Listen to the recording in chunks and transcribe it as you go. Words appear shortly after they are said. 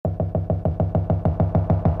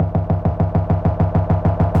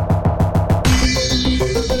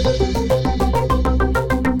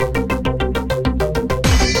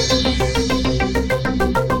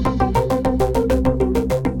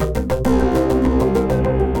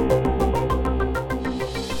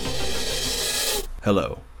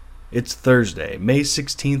Hello. It's Thursday, May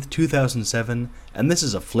 16th, 2007, and this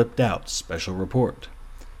is a Flipped Out special report.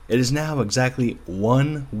 It is now exactly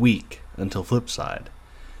 1 week until Flipside.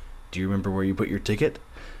 Do you remember where you put your ticket?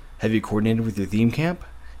 Have you coordinated with your theme camp?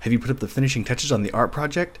 Have you put up the finishing touches on the art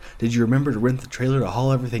project? Did you remember to rent the trailer to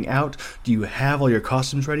haul everything out? Do you have all your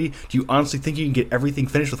costumes ready? Do you honestly think you can get everything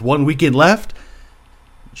finished with 1 weekend left?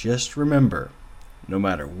 Just remember, no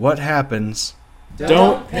matter what happens,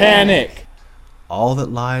 don't panic! All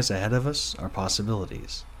that lies ahead of us are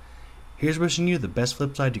possibilities. Here's wishing you the best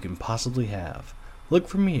Flipside you can possibly have. Look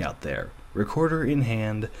for me out there, recorder in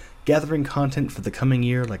hand, gathering content for the coming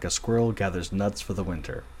year like a squirrel gathers nuts for the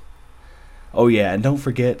winter. Oh yeah, and don't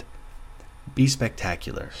forget, be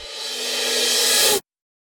spectacular.